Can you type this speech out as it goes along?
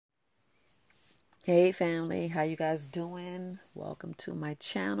Hey family, how you guys doing? Welcome to my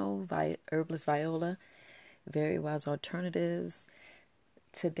channel, Herbalist Viola, Very Wise Alternatives.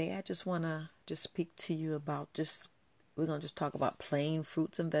 Today I just want to just speak to you about we're going to just talk about plain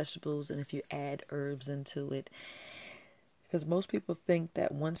fruits and vegetables and if you add herbs into it. Because most people think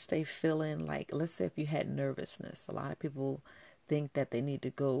that once they feel in, like, let's say if you had nervousness, a lot of people think that they need to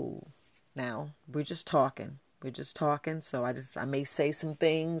go. Now, we're just talking. We're just talking. So I may say some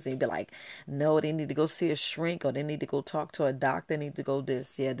things and you'd be like, no, they need to go see a shrink or they need to go talk to a doctor. They need to go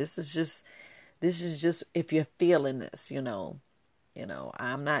this. Yeah, this is just if you're feeling this.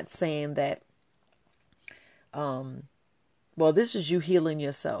 I'm not saying that, well, this is you healing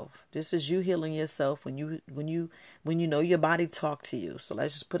yourself. This is you healing yourself when you know your body talk to you. So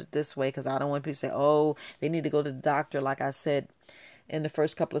let's just put it this way, because I don't want people to say, "Oh, they need to go to the doctor," like I said in the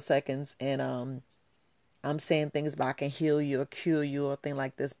first couple of seconds, and I'm saying things about I can heal you or cure you or thing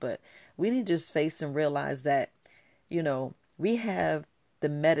like this. But we need to just face and realize that we have the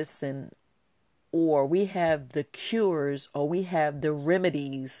medicine, or we have the cures, or we have the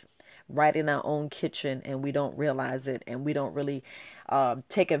remedies right in our own kitchen, and we don't realize it, and we don't really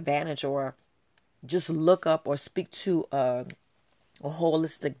take advantage or just look up or speak to a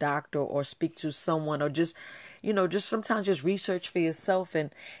holistic doctor or speak to someone, or just sometimes just research for yourself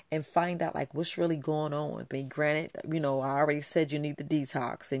and find out like what's really going on. But granted, I already said you need the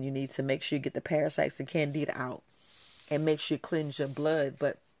detox and you need to make sure you get the parasites and candida out and make sure you cleanse your blood.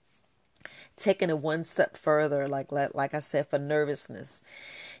 But taking it one step further, like I said, for nervousness,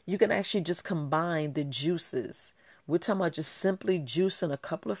 you can actually just combine the juices. We're talking about just simply juicing a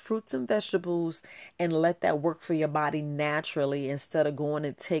couple of fruits and vegetables and let that work for your body naturally instead of going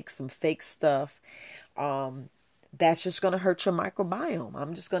and take some fake stuff. That's just going to hurt your microbiome.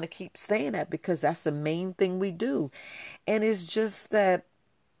 I'm just going to keep saying that because that's the main thing we do. And it's just that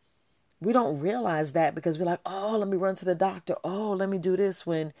we don't realize that because we're like, oh, let me run to the doctor. Oh, let me do this.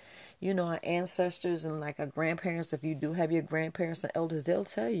 When, our ancestors and like our grandparents, if you do have your grandparents and elders, they'll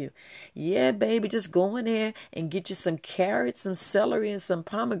tell you, yeah, baby, just go in there and get you some carrots, some celery, and some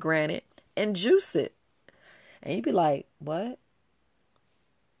pomegranate and juice it. And you'd be like, what?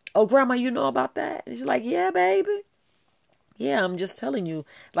 Oh, grandma, you know about that? And she's like, yeah, baby. Yeah, I'm just telling you,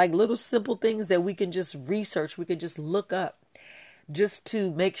 like little simple things that we can just research, we can just look up just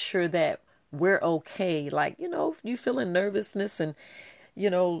to make sure that we're okay. Like, if you feeling nervousness and,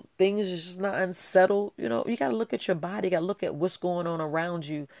 things is just not unsettled, you got to look at your body, you got to look at what's going on around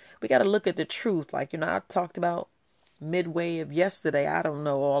you. We got to look at the truth. Like, I talked about midway of yesterday. I don't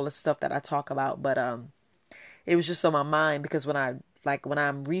know all the stuff that I talk about, but it was just on my mind because when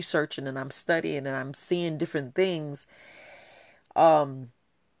I'm researching and I'm studying and I'm seeing different things, it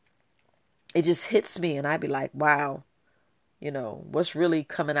just hits me and I'd be like, wow, what's really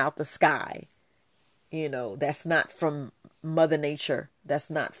coming out the sky? That's not from Mother Nature. That's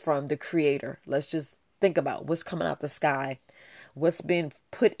not from the Creator. Let's just think about what's coming out the sky, what's been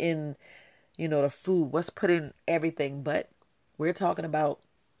put in, the food, what's put in everything. But we're talking about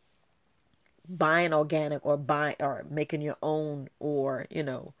buying organic or buying or making your own, or,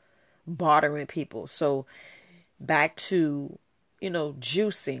 bartering people. So back to,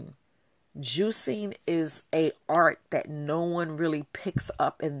 juicing. Juicing is a art that no one really picks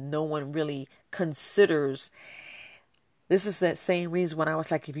up and no one really considers. This is that same reason when I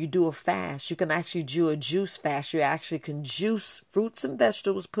was like, if you do a fast, you can actually do a juice fast. You actually can juice fruits and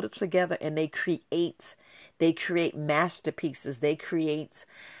vegetables, put it together, and they create masterpieces. They create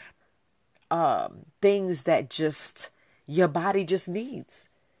things that just your body just needs.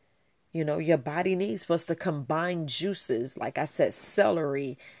 Your body needs for us to combine juices. Like I said,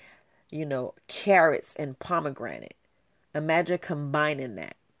 celery, carrots and pomegranate. Imagine combining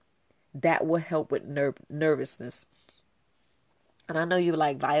that. That will help with nervousness. And I know you're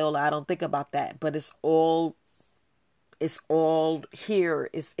like, Viola, I don't think about that, but it's all here.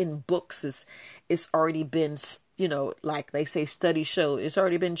 It's in books. It's already been, like they say, studies show. It's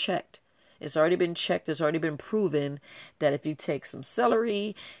already been checked. It's already been checked. It's already been proven that if you take some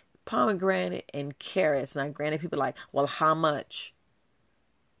celery, pomegranate, and carrots, now granted, people are like, well, how much?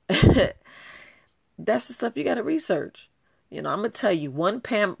 That's the stuff you got to research. I'm going to tell you, one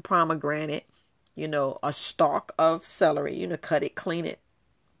pomegranate, a stalk of celery, cut it, clean it,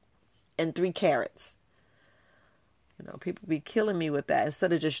 and 3 carrots. People be killing me with that.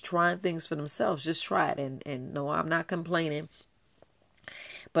 Instead of just trying things for themselves, just try it. And no, I'm not complaining.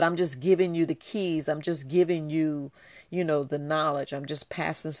 But I'm just giving you the keys. I'm just giving you, the knowledge. I'm just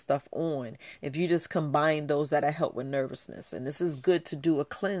passing stuff on. If you just combine those that'll help with nervousness. And this is good to do a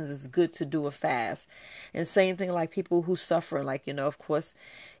cleanse. It's good to do a fast. And same thing like people who suffer, like, of course,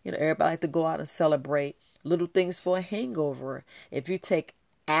 everybody like to go out and celebrate little things for a hangover. If you take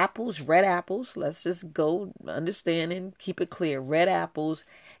apples, red apples, let's just go understand and keep it clear. Red apples,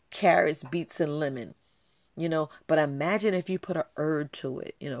 carrots, beets, and lemon. But imagine if you put a herb to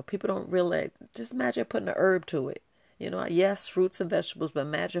it. People don't realize, just imagine putting a herb to it. Yes, fruits and vegetables, but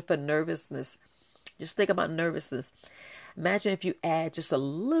imagine for nervousness. Just think about nervousness. Imagine if you add just a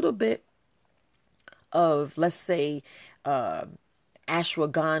little bit of, let's say,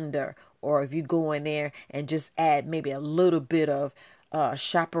 ashwagandha, or if you go in there and just add maybe a little bit of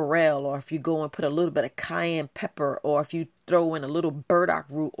chaparral, or if you go and put a little bit of cayenne pepper, or if you throw in a little burdock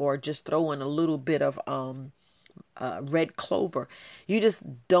root, or just throw in a little bit of red clover. You just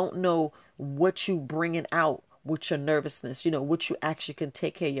don't know what you bringing out with your nervousness, what you actually can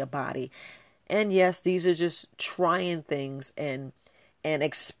take care of your body. And yes, these are just trying things and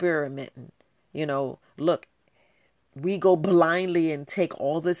experimenting. Look, we go blindly and take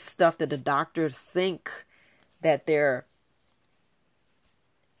all this stuff that the doctors think that they're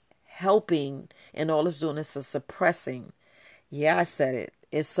helping, and all it's doing is suppressing. Yeah, I said it.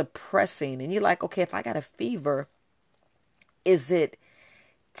 It's suppressing. And you're like, okay, if I got a fever, is it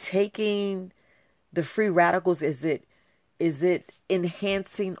taking the free radicals? Is it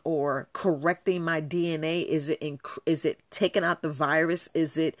enhancing or correcting my DNA? Is it taking out the virus?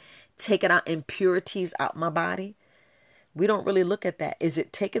 Is it taking out impurities out my body? We don't really look at that. Is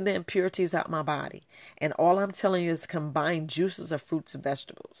it taking the impurities out my body? And all I'm telling you is combine juices of fruits and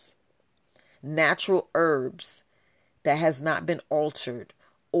vegetables, natural herbs that has not been altered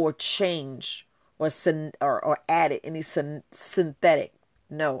or changed or added any synthetic.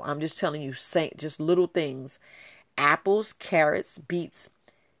 No, I'm just telling you, just little things. Apples, carrots, beets,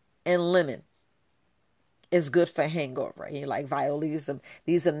 and lemon is good for hangover. And you're like, Viola,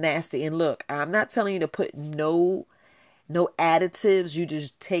 these are nasty. And look, I'm not telling you to put no additives. You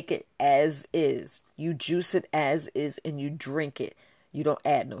just take it as is. You juice it as is and you drink it. You don't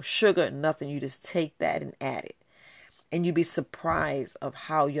add no sugar, nothing. You just take that and add it. And you'd be surprised of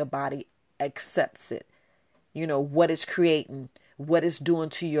how your body accepts it. What it's creating, what it's doing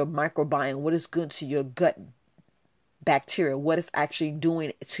to your microbiome, what it's doing to your gut bacteria, what it's actually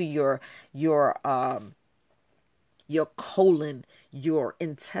doing to your colon, your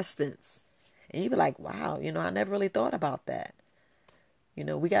intestines. And you'd be like, wow, I never really thought about that.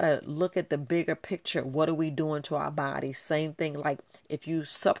 We got to look at the bigger picture. What are we doing to our body? Same thing like if you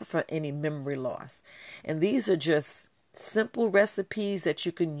suffer from any memory loss. And these are just simple recipes that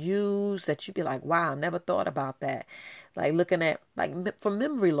you can use that you'd be like, wow, never thought about that. Like looking at, like for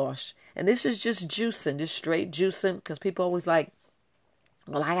memory loss. And this is just juicing, just straight juicing. Because people always like,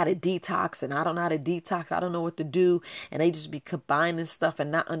 well, I got to detox and I don't know how to detox. I don't know what to do. And they just be combining stuff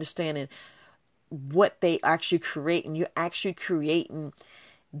and not understanding what they actually create. And you're actually creating,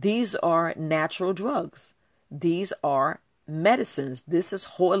 these are natural drugs. These are medicines. This is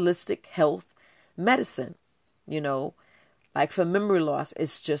holistic health medicine. Like for memory loss,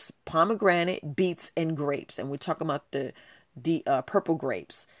 it's just pomegranate, beets, and grapes. And we're talking about the purple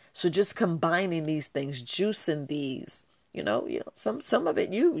grapes. So just combining these things, juicing these, some of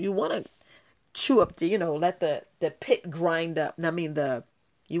it you want to chew up let the pit grind up. And I mean,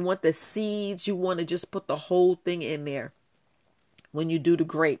 you want the seeds, you want to just put the whole thing in there when you do the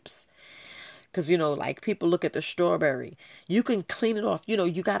grapes. Because, like people look at the strawberry, you can clean it off.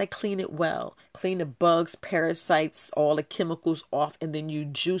 You got to clean it well. Clean the bugs, parasites, all the chemicals off. And then you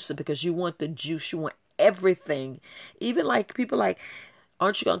juice it because you want the juice. You want everything. Even like people like,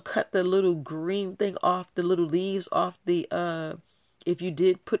 aren't you going to cut the little green thing off, the little leaves off the, if you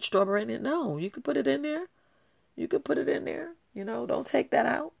did put strawberry in it? No, you could put it in there. You could put it in there. Don't take that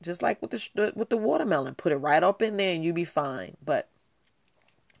out. Just like with the watermelon, put it right up in there and you be fine. But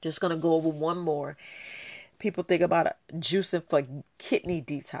just going to go over one more. People think about juicing for kidney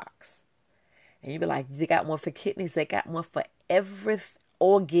detox. And you be like, they got one for kidneys. They got one for every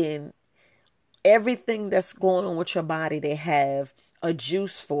organ. Everything that's going on with your body, they have a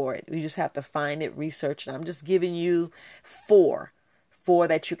juice for it. You just have to find it, research it. I'm just giving you four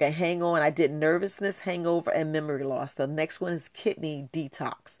that you can hang on. I did nervousness, hangover, and memory loss. The next one is kidney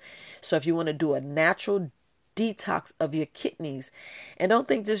detox. So if you want to do a natural detox of your kidneys, and don't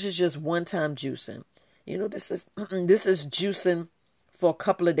think this is just one-time juicing. This is juicing for a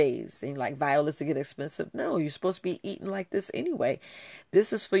couple of days and like Viola's to get expensive. No, you're supposed to be eating like this anyway.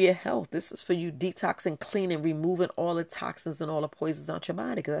 This is for your health. This is for you detoxing, cleaning, removing all the toxins and all the poisons out your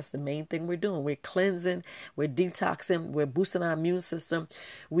body, because that's the main thing we're doing. We're cleansing, we're detoxing, we're boosting our immune system,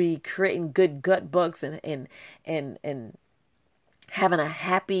 we creating good gut bugs and having a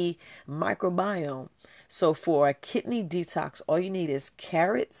happy microbiome. So for a kidney detox, all you need is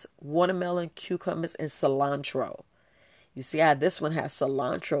carrots, watermelon, cucumbers, and cilantro. You see how this one has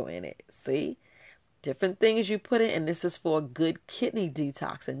cilantro in it. See? Different things you put in, and this is for a good kidney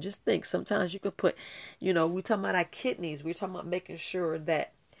detox. And just think, sometimes you could put, we're talking about our kidneys. We're talking about making sure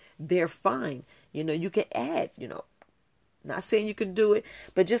that they're fine. You can add, not saying you can do it,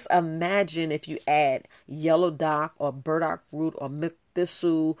 but just imagine if you add yellow dock or burdock root or milk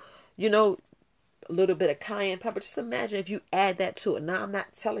thistle, a little bit of cayenne pepper. Just imagine if you add that to it. Now, I'm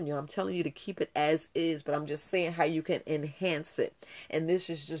not telling you, I'm telling you to keep it as is, but I'm just saying how you can enhance it. And this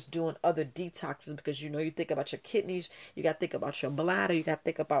is just doing other detoxes, because you think about your kidneys, you got to think about your bladder, you got to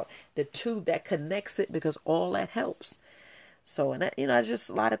think about the tube that connects it, because all that helps. So, and that,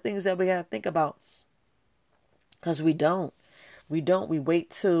 just a lot of things that we got to think about, because we wait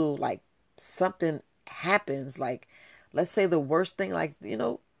till like something happens, like let's say the worst thing, like,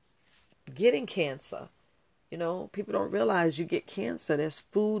 getting cancer. People don't realize you get cancer. There's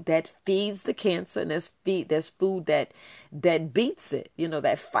food that feeds the cancer, and there's food that beats it,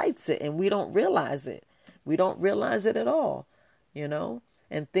 that fights it, and we don't realize it. We don't realize it at all,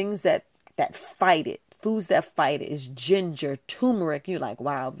 and things that fight it. Foods that fight it is ginger, turmeric. You're like,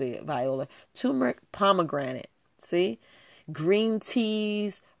 wow, Viola. Turmeric, pomegranate. See? Green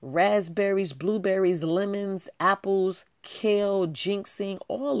teas, raspberries, blueberries, lemons, apples, kale, ginseng,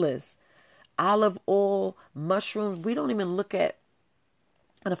 all this. Olive oil, mushrooms. We don't even look at,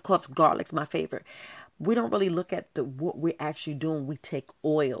 and of course, garlic's my favorite. We don't really look at what we're actually doing. We take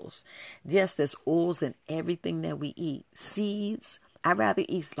oils. Yes, there's oils in everything that we eat. Seeds. I'd rather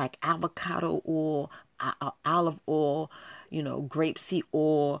eat like avocado oil, olive oil, grapeseed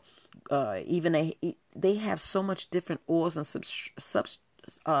oil. Even they have so much different oils and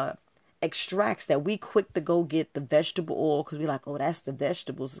extracts that we quick to go get the vegetable oil, because we're like, oh, that's the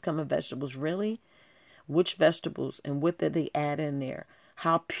vegetables. It's coming vegetables. Really? Which vegetables, and what did they add in there?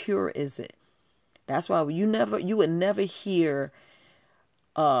 How pure is it? That's why you would never hear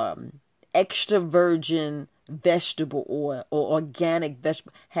extra virgin vegetable oil or organic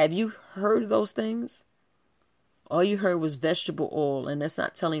vegetable. Have you heard those things? All you heard was vegetable oil, and that's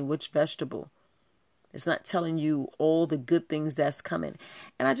not telling you which vegetable. It's not telling you all the good things that's coming.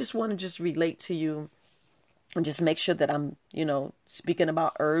 And I just want to just relate to you and just make sure that I'm, speaking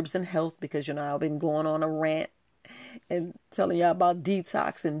about herbs and health, because, I've been going on a rant and telling y'all about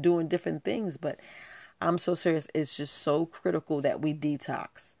detox and doing different things. But I'm so serious. It's just so critical that we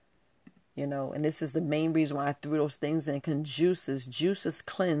detox, and this is the main reason why I threw those things in. Because juices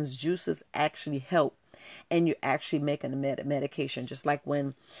cleanse, juices actually help. And you're actually making a medication. Just like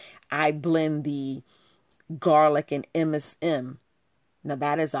when I blend the garlic and MSM. Now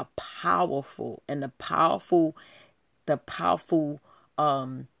that is a powerful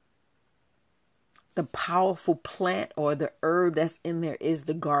plant, or the herb that's in there, is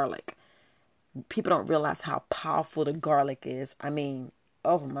the garlic. People don't realize how powerful the garlic is. I mean,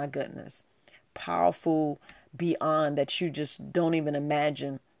 oh my goodness. Powerful beyond that you just don't even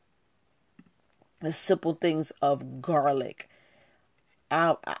imagine. The simple things of garlic.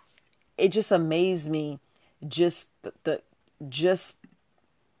 It just amazed me. Just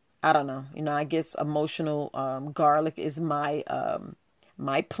I don't know. I get emotional. Garlic is my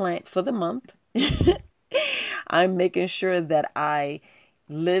plant for the month. I'm making sure that I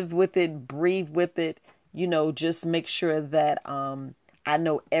live with it, breathe with it. Just make sure that I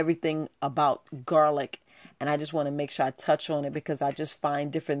know everything about garlic. And I just want to make sure I touch on it, because I just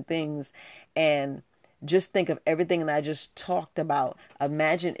find different things. And just think of everything that I just talked about.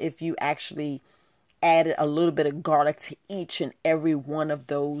 Imagine if you actually added a little bit of garlic to each and every one of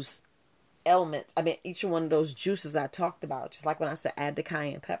those elements. I mean, each one of those juices I talked about. Just like when I said add the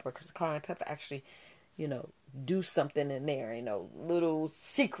cayenne pepper, because the cayenne pepper actually, do something in there. Little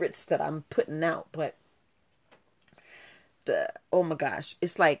secrets that I'm putting out. But oh my gosh,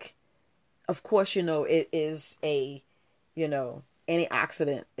 it's like, of course, it is a,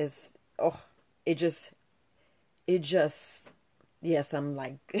 antioxidant. It just, yes, I'm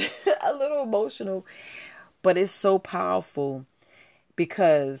like a little emotional, but it's so powerful,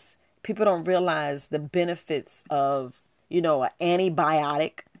 because people don't realize the benefits of, an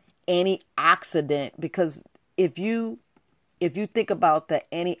antibiotic, antioxidant, because if you think about the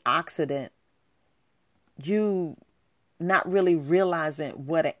antioxidant, not really realizing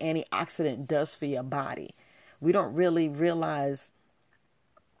what an antioxidant does for your body. We don't really realize,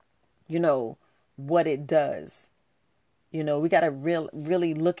 what it does. We got to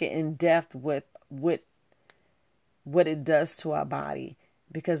really look at in depth with what it does to our body,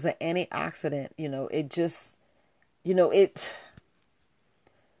 because the antioxidant, it just, it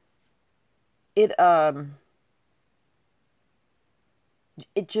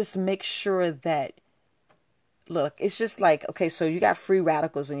it just makes sure that, look, it's just like, okay, so you got free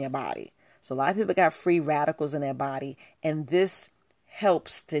radicals in your body. So a lot of people got free radicals in their body, and this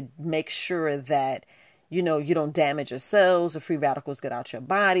helps to make sure that, you don't damage your cells. The free radicals get out your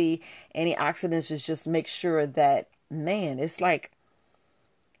body. Antioxidants is just make sure that, man, it's like,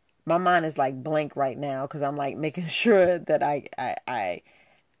 my mind is like blank right now, because I'm like making sure that I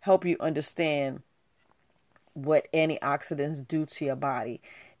help you understand what antioxidants do to your body.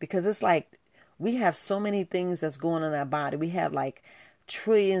 Because it's like, we have so many things that's going on in our body. We have like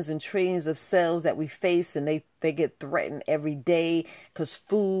trillions and trillions of cells that we face, and they get threatened every day, because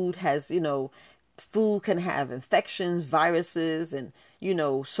food has, food can have infections, viruses, and,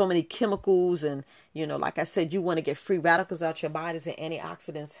 so many chemicals. And, like I said, you want to get free radicals out your bodies, and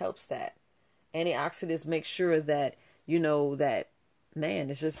antioxidants helps that. Antioxidants make sure that, that, man,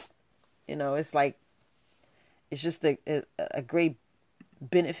 it's just, it's like, it's just a great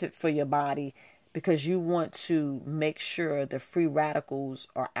benefit for your body, because you want to make sure the free radicals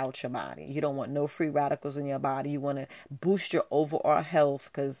are out your body. You don't want no free radicals in your body. You want to boost your overall health,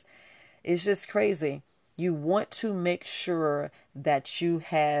 because it's just crazy. You want to make sure that you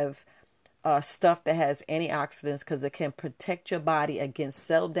have stuff that has antioxidants, because it can protect your body against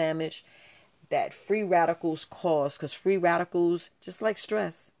cell damage that free radicals cause. Because free radicals, just like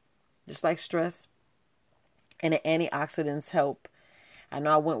stress, and the antioxidants help. I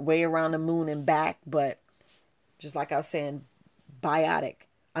know I went way around the moon and back, but just like I was saying, biotic.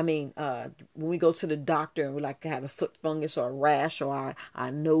 I mean, when we go to the doctor and we like to have a foot fungus or a rash, or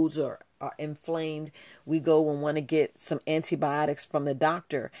our nose are inflamed, we go and want to get some antibiotics from the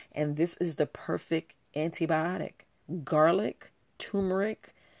doctor. And this is the perfect antibiotic. Garlic,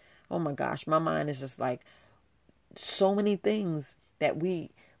 turmeric. Oh my gosh, my mind is just like, so many things that we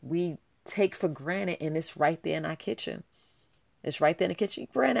take for granted, and it's right there in our kitchen. It's right there in the kitchen.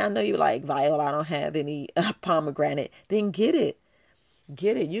 Granted, I know you like, Viola, I don't have any pomegranate. Then get it.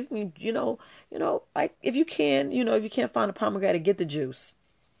 Get it. You can, like, if you can't find a pomegranate, get the juice.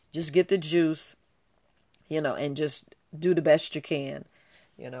 Just get the juice, and just do the best you can,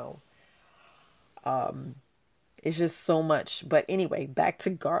 It's just so much. But anyway, back to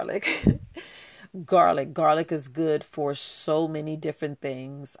garlic. Garlic is good for so many different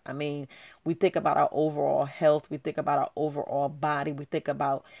things. I mean, we think about our overall health. We think about our overall body. We think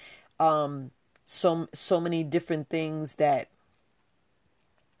about so many different things that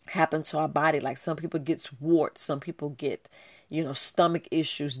happen to our body. Like, some people get warts. Some people get, stomach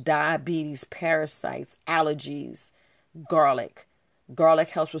issues, diabetes, parasites, allergies. Garlic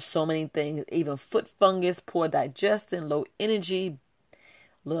helps with so many things. Even foot fungus, poor digestion, low energy.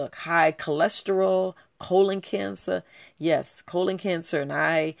 Look, high cholesterol, colon cancer. Yes, colon cancer. And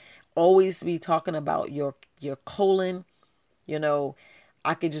I always be talking about your colon.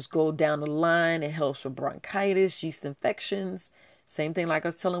 I could just go down the line. It helps with bronchitis, yeast infections. Same thing like I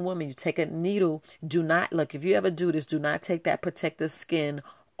was telling women. You take a needle. Do not, look, if you ever do this, do not take that protective skin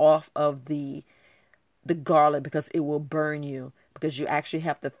off of the garlic, because it will burn you. Because you actually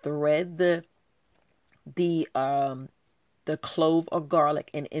have to thread the clove of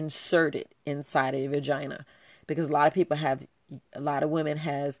garlic and insert it inside of your vagina, because a lot of women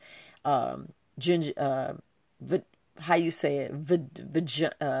has ginger, how you say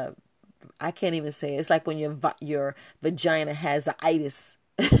it, I can't even say it. It's like when your vagina has a itis.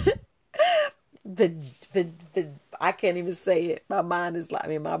 I can't even say it. My mind is like,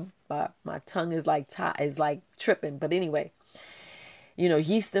 my tongue is like tripping. But anyway,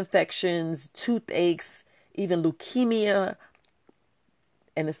 yeast infections, toothaches, even leukemia.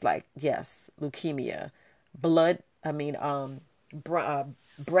 And it's like, yes, leukemia,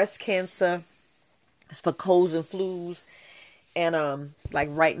 breast cancer. It's for colds and flus. And like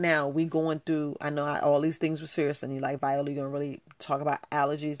right now we going through, I know all these things were serious, and you like, Viola, you're gonna really talk about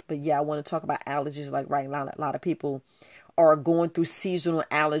allergies. But yeah, I want to talk about allergies. Like right now, a lot of people are going through seasonal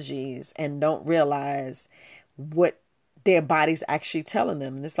allergies and don't realize what their body's actually telling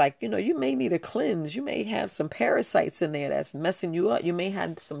them. And it's like, you may need a cleanse. You may have some parasites in there that's messing you up. You may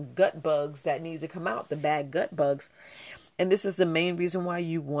have some gut bugs that need to come out, the bad gut bugs. And this is the main reason why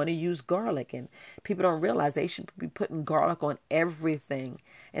you want to use garlic. And people don't realize they should be putting garlic on everything.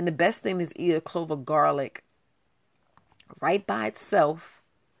 And the best thing is either clove of garlic right by itself.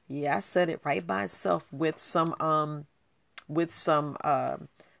 Yeah, I said it, right by itself with with some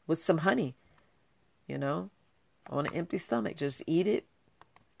with some honey, you know, on an empty stomach. Just eat it,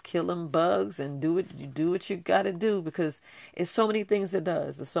 kill them bugs, and do it. You do what you got to do, because it's so many things it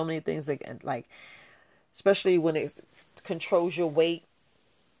does. There's so many things that, like, especially when it controls your weight,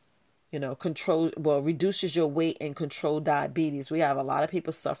 reduces your weight and control diabetes. We have a lot of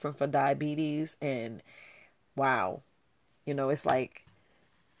people suffering from diabetes, and wow, it's like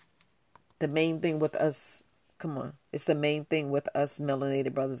the main thing with us. Come on, it's the main thing with us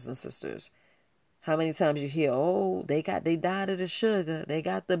melanated brothers and sisters. How many times you hear, oh, they died of the sugar, they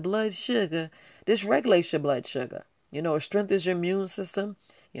got the blood sugar. This regulates your blood sugar. It strengthens your immune system.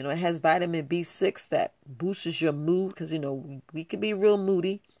 It has vitamin B6 that boosts your mood, because we can be real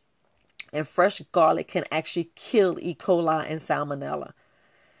moody. And fresh garlic can actually kill E. coli and salmonella.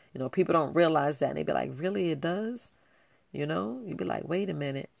 People don't realize that. And they be like, really, it does? You'd be like, wait a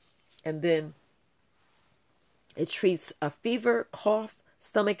minute. And then it treats a fever, cough,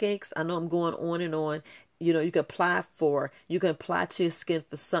 stomach aches. I know I'm going on and on. You can apply to your skin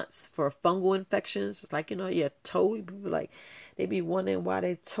for fungal infections. It's like, your toe. People like, they be wondering why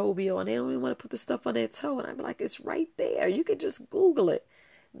their toe be on. They don't even want to put the stuff on their toe. And I be like, it's right there. You can just Google it.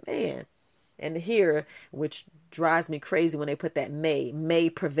 Man. And here, which drives me crazy when they put that may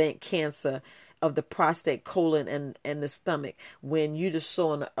prevent cancer of the prostate, colon, and the stomach. When you just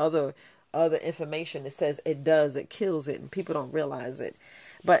saw on the other information that says it does, it kills it, and people don't realize it.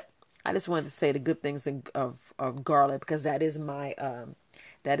 But I just wanted to say the good things of garlic, because that is my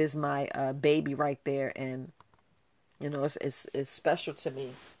baby right there, and it's special to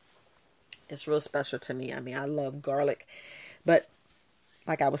me. It's real special to me. I mean, I love garlic, but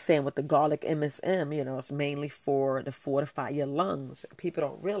like I was saying with the garlic MSM, it's mainly to fortify your lungs. People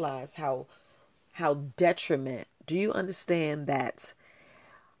don't realize how detriment. Do you understand that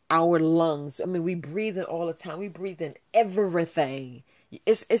our lungs, I mean, we breathe in all the time. We breathe in everything.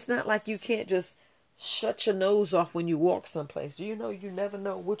 It's not like you can't just shut your nose off when you walk someplace. Do you know you never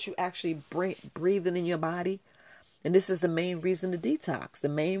know what you actually breathing in your body? And this is the main reason to detox. The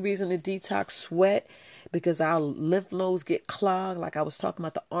main reason to detox sweat, because our lymph nodes get clogged. Like I was talking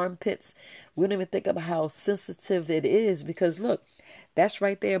about the armpits. We don't even think about how sensitive it is, because look, that's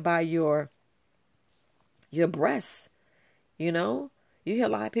right there by your breasts. You hear a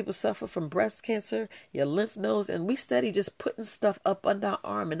lot of people suffer from breast cancer, your lymph nodes, and we study just putting stuff up under our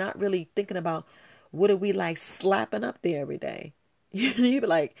arm and not really thinking about what are we like slapping up there every day. You be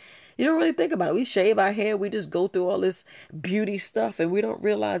like, you don't really think about it. We shave our hair. We just go through all this beauty stuff, and we don't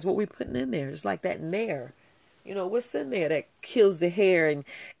realize what we're putting in there. It's like that Nair. What's in there that kills the hair and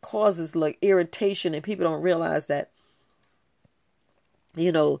causes like irritation, and people don't realize that,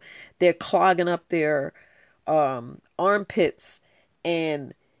 they're clogging up their armpits.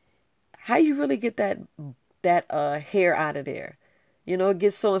 And how you really get that hair out of there? It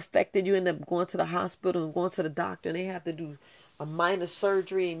gets so infected, you end up going to the hospital and going to the doctor, and they have to do a minor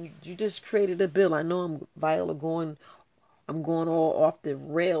surgery, and you just created a bill. I know I'm going all off the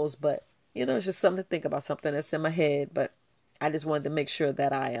rails, but it's just something to think about, something that's in my head. But I just wanted to make sure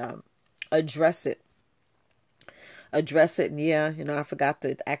that I address it. And yeah, I forgot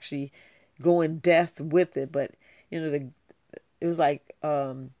to actually go in depth with it, but it was like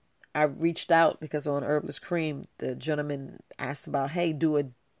I reached out because on Herbalist Cream, the gentleman asked about, hey, do a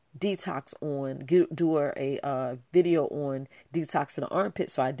detox do a video on detox in the armpit.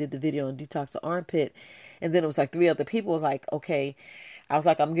 So I did the video on detox the armpit, and then it was like 3 other people was like, okay. I was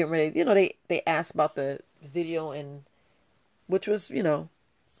like, I'm getting ready. They asked about the video, and which was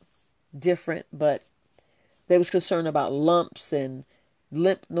different, but they was concerned about lumps and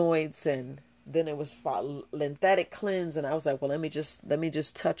lymph nodes, and then it was for lymphatic cleanse, and I was like, well, let me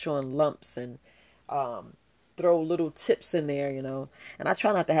just touch on lumps and throw little tips in there, and I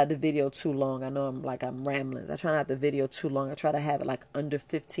try not to have the video too long. I know I'm rambling. I try not the video too long. I try to have it like under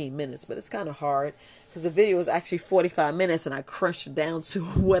 15 minutes, but it's kind of hard because the video is actually 45 minutes, and I crushed it down to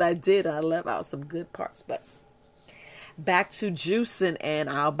what I did. I left out some good parts, but back to juicing and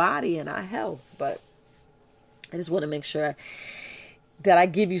our body and our health. But I just want to make sure that I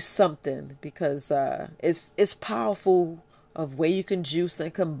give you something, because it's powerful of way you can juice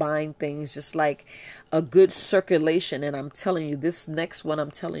and combine things, just like a good circulation. And I'm telling you, this next one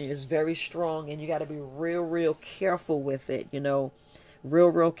I'm telling you is very strong, and you got to be real careful with it,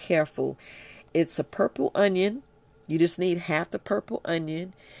 real careful. It's a purple onion. You just need half the purple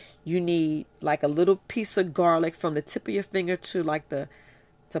onion. You need like a little piece of garlic from the tip of your finger to like the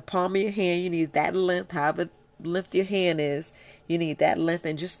palm of your hand. You need that length, however length your hand is. You need that length,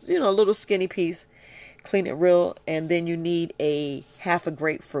 and just a little skinny piece. Clean it real, and then you need a half a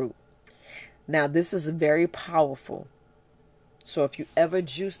grapefruit. Now this is very powerful. So if you ever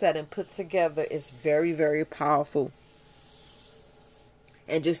juice that and put together, it's very, very powerful.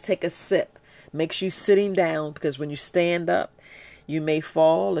 And just take a sip. Make sure you're sitting down, because when you stand up, you may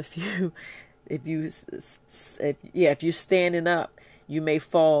fall. If you're standing up, you may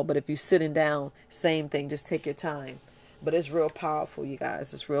fall. But if you're sitting down, same thing. Just take your time. But it's real powerful, you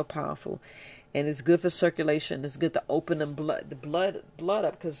guys. It's real powerful, and it's good for circulation. It's good to open the blood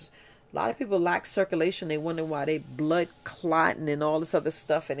up, because a lot of people lack circulation. They wonder why they blood clotting and all this other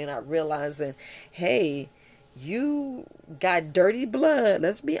stuff, and they're not realizing, hey, you got dirty blood.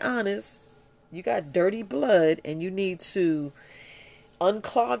 Let's be honest. You got dirty blood, and you need to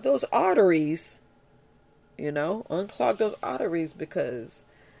unclog those arteries. Unclog those arteries, because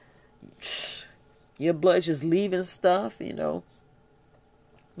your blood's just leaving stuff. You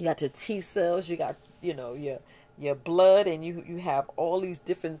got your T cells. You got your blood, and you have all these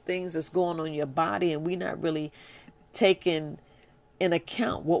different things that's going on in your body, and we're not really taking in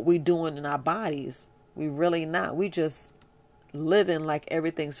account what we're doing in our bodies. We really not. We just living like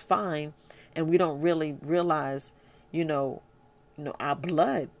everything's fine, and we don't really realize, our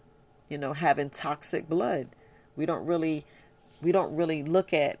blood, having toxic blood. We don't really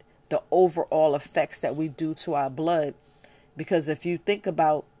look at the overall effects that we do to our blood, because if you think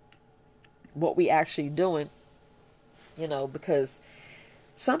about what we actually doing, because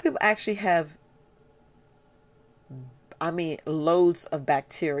some people actually have, loads of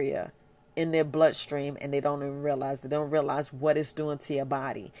bacteria in their bloodstream, and they don't even realize. They don't realize what it's doing to your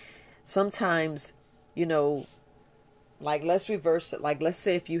body. Sometimes, like, let's reverse it. Like, let's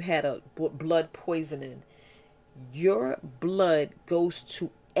say if you had a blood poisoning, your blood goes to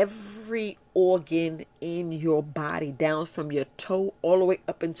every organ in your body, down from your toe all the way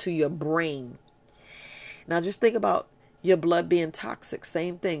up into your brain. Now just think about your blood being toxic.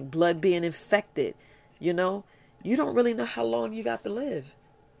 Same thing. Blood being infected. You don't really know how long you got to live.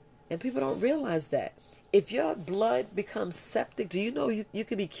 And people don't realize that. If your blood becomes septic, do you know you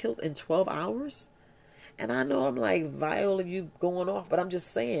could be killed in 12 hours? And I know I'm like, Viola, you going off, but I'm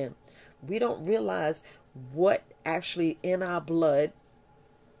just saying, we don't realize what actually in our blood.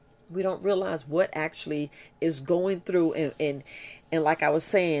 We don't realize what actually is going through. And like I was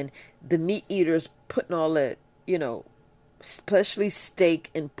saying, the meat eaters putting all that, especially steak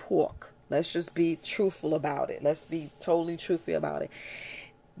and pork. Let's just be truthful about it. Let's be totally truthful about it.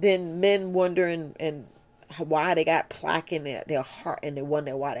 Then men wondering and why they got plaque in their heart, and they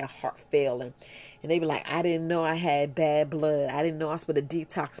wonder why their heart failing. And they be like, I didn't know I had bad blood. I didn't know I was supposed to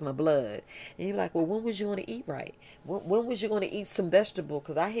detox my blood. And you're like, well, when was you going to eat right? When was you going to eat some vegetable?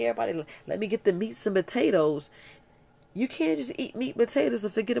 Because I hear everybody, let me get the meats and potatoes. You can't just eat meat and potatoes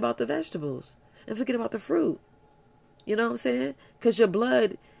and forget about the vegetables and forget about the fruit. You know what I'm saying? Because your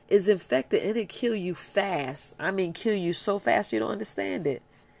blood is infected, and it kill you fast. Kill you so fast you don't understand it.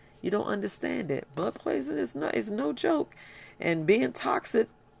 You don't understand it. Blood poisoning is no joke. And being toxic,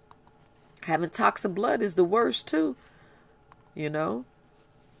 having toxic blood is the worst too.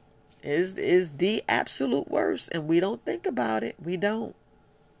 Is the absolute worst. And we don't think about it. We don't.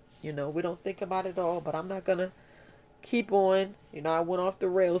 We don't think about it at all. But I'm not going to keep on. I went off the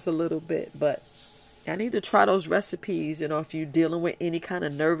rails a little bit. But I need to try those recipes. If you're dealing with any kind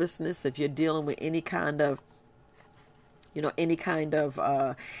of nervousness, if you're dealing with any kind of,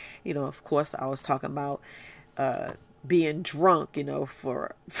 of course, I was talking about being drunk,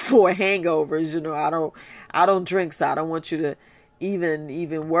 for hangovers. I don't drink, so I don't want you to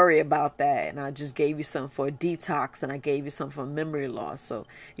even worry about that. And I just gave you something for a detox, and I gave you something for memory loss. So,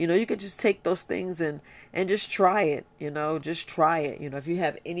 you could just take those things and just try it, just try it. If you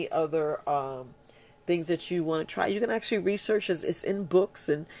have any other things that you want to try, you can actually research. It's in books,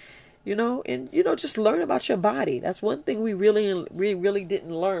 and just learn about your body. That's one thing we really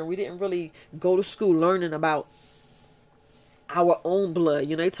didn't learn. We didn't really go to school learning about our own blood.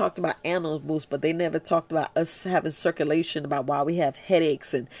 They talked about animals, but they never talked about us having circulation, about why we have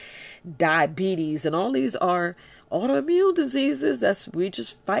headaches and diabetes, and all these are autoimmune diseases. We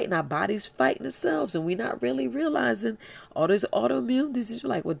just fighting, our bodies fighting themselves, and we're not really realizing all these autoimmune diseases. You're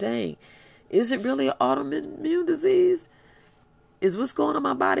like, well, dang, is it really an autoimmune disease? Is what's going on in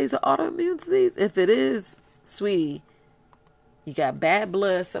my body is an autoimmune disease? If it is, sweetie, you got bad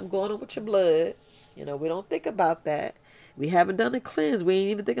blood, something going on with your blood. We don't think about that. We haven't done a cleanse. We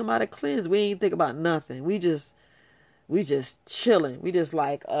ain't even thinking about a cleanse. We ain't think about nothing. We just chilling. We just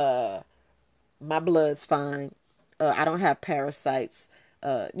like, my blood's fine. I don't have parasites.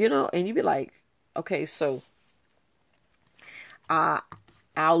 And you be like, okay, so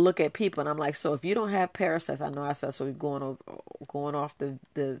I'll look at people and I'm like, so if you don't have parasites, I know I said so. We're going off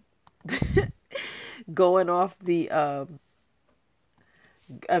the going off the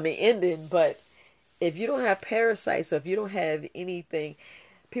ending, but if you don't have parasites, or if you don't have anything,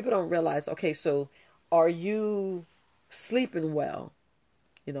 people don't realize. Okay, so are you sleeping well?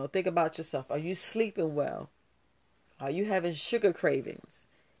 Think about yourself. Are you sleeping well? Are you having sugar cravings?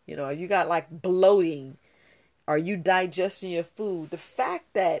 Are you got like bloating? Are you digesting your food? The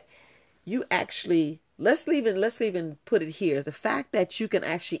fact that you actually let's even put it here. The fact that you can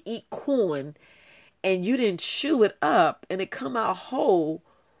actually eat corn and you didn't chew it up and it come out whole,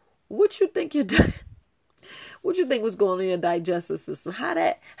 what you think you did? What you think was going on in your digestive system? How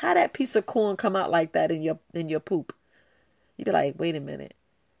that piece of corn come out like that in your poop? You'd be like, wait a minute,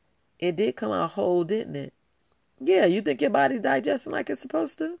 it did come out whole, didn't it? Yeah, you think your body's digesting like it's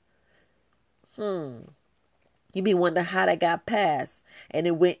supposed to? You be wondering how that got passed. And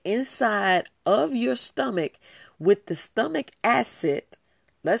it went inside of your stomach with the stomach acid.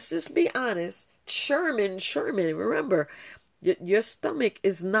 Let's just be honest. Sherman. Remember, your stomach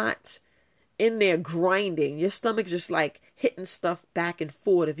is not in there grinding. Your stomach just like hitting stuff back and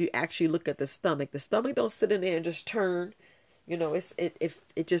forth. If you actually look at the stomach don't sit in there and just turn.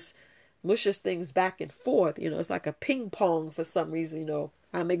 It just mushes things back and forth. It's like a ping pong for some reason.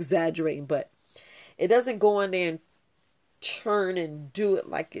 I'm exaggerating, but it doesn't go in there and churn and do it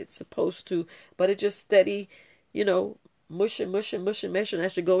like it's supposed to, but it just steady, mushing, meshing.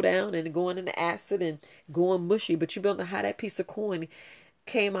 That should go down and going into acid and going mushy. But you don't know how that piece of corn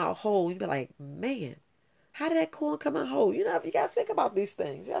came out whole. You be like, man, how did that corn come out whole? You got to think about these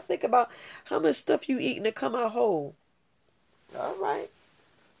things. You got to think about how much stuff you eat and it come out whole. All right.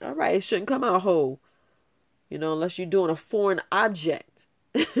 It shouldn't come out whole, unless you're doing a foreign object.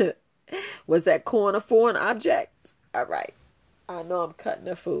 Was that corn a foreign object? All right. I know I'm cutting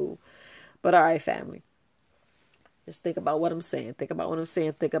a fool. But all right, family. Just think about what I'm saying. Think about what I'm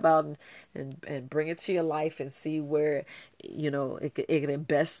saying. Think about and bring it to your life and see where, it can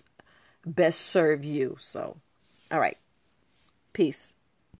best serve you. So, all right. Peace.